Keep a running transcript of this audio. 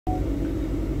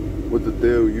What the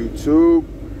deal, YouTube?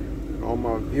 All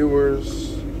my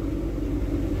viewers.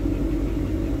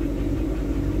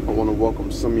 I want to welcome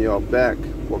some of y'all back.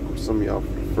 Welcome some of y'all for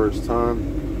the first time.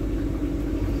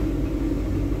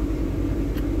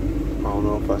 I don't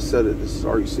know if I said it. This is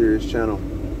Are You Serious channel.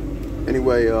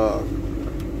 Anyway, I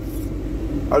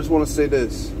just want to say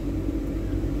this.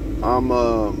 I'm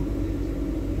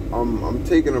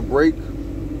taking a break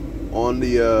on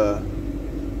the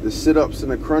sit-ups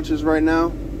and the crunches right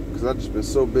now because I've just been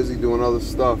so busy doing other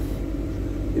stuff,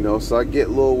 you know. So I get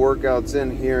little workouts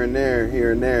in here and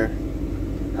there.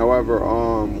 However,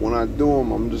 when I do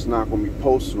them, I'm just not going to be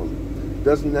posting them.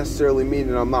 Doesn't necessarily mean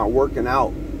that I'm not working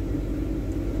out.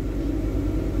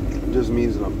 It just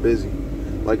means that I'm busy.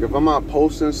 Like if I'm not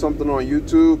posting something on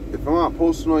YouTube, it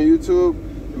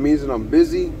means that I'm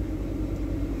busy,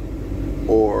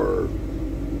 or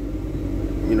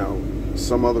you know,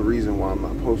 some other reason why I'm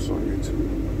not posting on YouTube.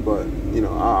 But you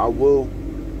know, I will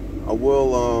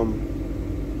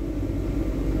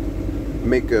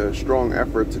make a strong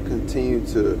effort to continue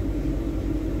to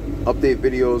update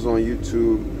videos on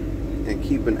YouTube and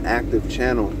keep an active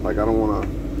channel. Like I don't want to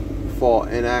fall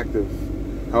inactive.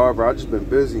 However, I've just been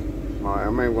busy. I'm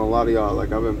not even gonna lie to y'all.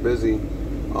 Like I've been busy.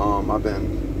 I've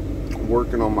been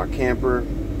working on my camper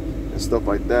and stuff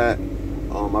like that.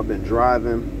 I've been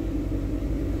driving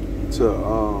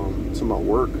to my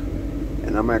work,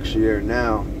 and I'm actually there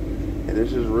now, and it's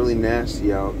just really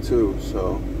nasty out too.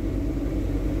 So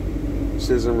this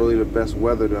isn't really the best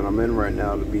weather that I'm in right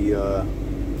now to be you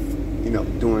know,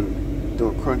 doing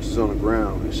crunches on the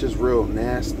ground. It's just real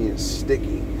nasty and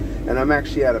sticky. And I'm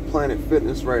actually at a Planet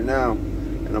Fitness right now,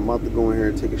 and I'm about to go in here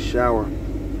and take a shower.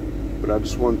 But I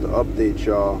just wanted to update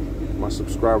y'all, my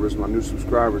subscribers, my new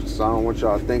subscribers, because I don't want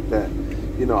y'all to think that,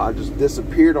 you know, I just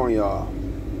disappeared on y'all.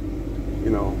 You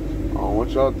know, I don't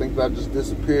want y'all to think that I just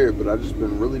disappeared, but I've just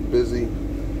been really busy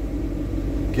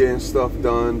getting stuff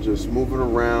done, just moving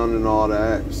around and all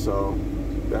that. So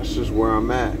that's just where I'm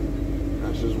at.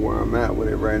 That's just where I'm at with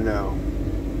it right now.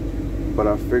 But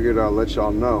I figured I'll let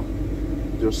y'all know,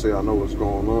 just so y'all know what's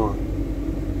going on.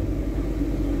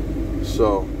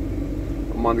 So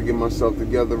I'm going to get myself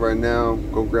together right now,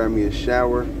 go grab me a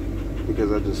shower,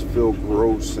 because I just feel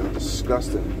gross and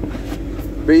disgusting.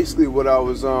 Basically what I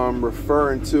was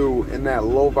referring to in that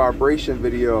low vibration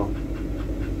video,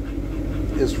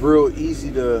 it's real easy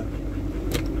to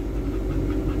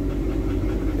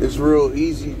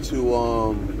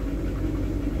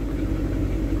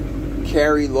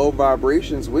carry low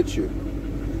vibrations with you.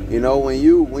 You know, when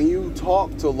you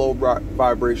talk to low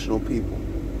vibrational people,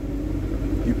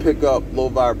 you pick up low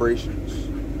vibrations.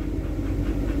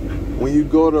 When you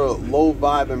go to low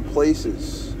vibing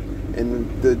places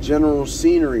and the general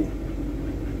scenery,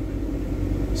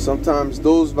 sometimes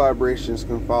those vibrations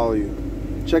can follow you.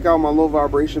 Check out my low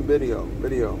vibration video.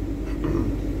 You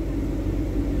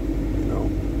know,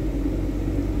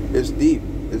 it's deep.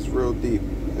 It's real deep.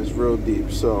 It's real deep.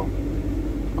 So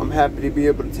I'm happy to be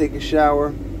able to take a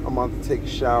shower. I'm about to take a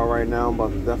shower right now. I'm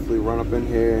about to definitely run up in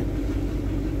here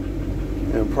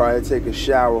and probably take a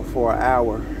shower for an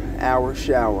hour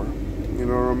shower. You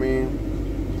know what I mean?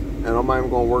 And I'm not even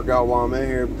gonna work out while I'm in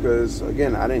here because,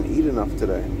 again, I didn't eat enough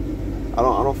today. I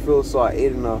don't feel so I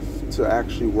ate enough to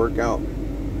actually work out.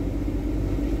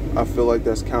 I feel like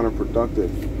that's counterproductive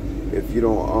if you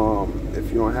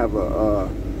don't have a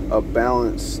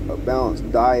balanced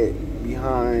diet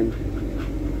behind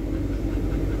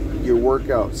your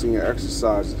workouts and your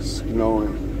exercises, you know.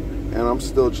 And I'm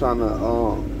still trying to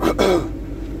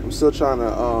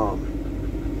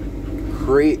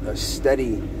create a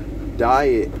steady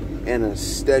diet and a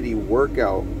steady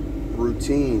workout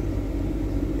routine.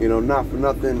 You know, not for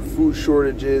nothing, food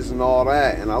shortages and all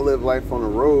that, and I live life on the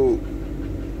road,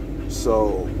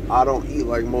 so I don't eat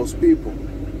like most people,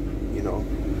 you know.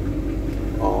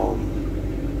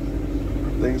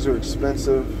 Things are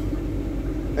expensive,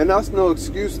 and that's no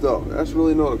excuse though. That's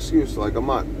really no excuse. Like, I'm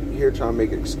not here trying to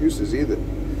make excuses either.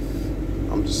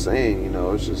 I'm just saying, you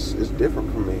know, it's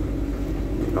different for me.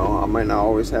 You know, I might not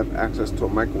always have access to a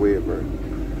microwave, or,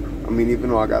 I mean, even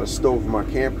though I got a stove in my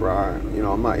camper,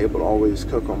 I'm not able to always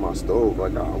cook on my stove.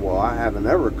 Like, I haven't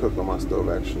ever cooked on my stove,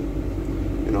 actually.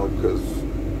 You know, because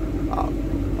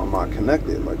I'm not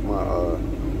connected. Like,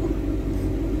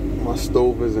 my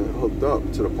stove isn't hooked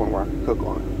up to the point where I can cook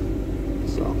on it.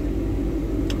 So,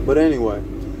 but anyway,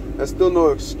 that's still no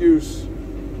excuse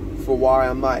for why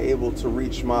I'm not able to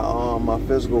reach my my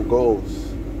physical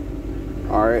goals.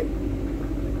 All right,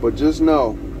 but just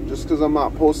know, just because I'm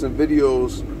not posting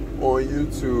videos on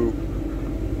YouTube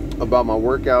about my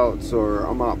workouts, or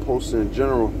I'm not posting in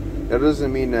general, that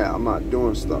doesn't mean that I'm not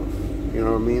doing stuff. You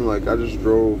know what I mean? Like I just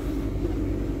drove,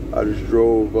 I've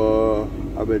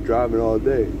been driving all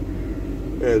day.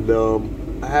 And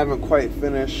I haven't quite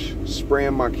finished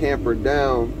spraying my camper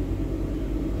down,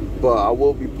 but I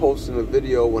will be posting a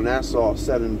video when that's all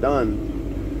said and done.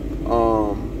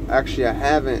 Actually I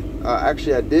haven't,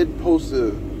 actually I did post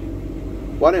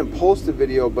I didn't post a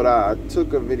video, but I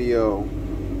took a video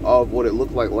of what it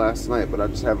looked like last night, but I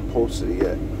just haven't posted it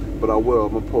yet. But I will,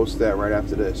 I'm gonna post that right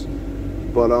after this.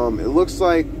 But it looks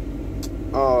like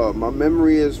my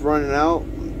memory is running out.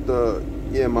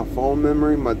 My phone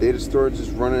memory, my data storage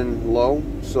is running low.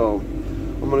 So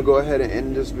I'm gonna go ahead and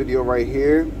end this video right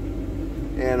here.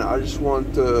 And I just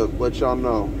want to let y'all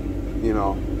know, you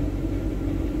know,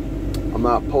 I'm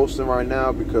not posting right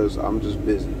now because I'm just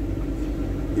busy,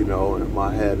 you know, and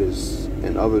my head is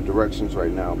in other directions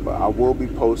right now. But I will be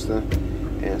posting,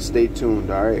 and stay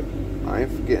tuned, all right? I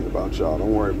ain't forgetting about y'all.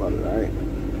 Don't worry about it, all right?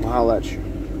 I'm gonna holler at you.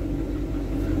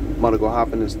 I'm about to go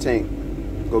hop in this tank,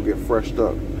 go get freshed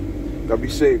up. Gotta be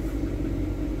safe.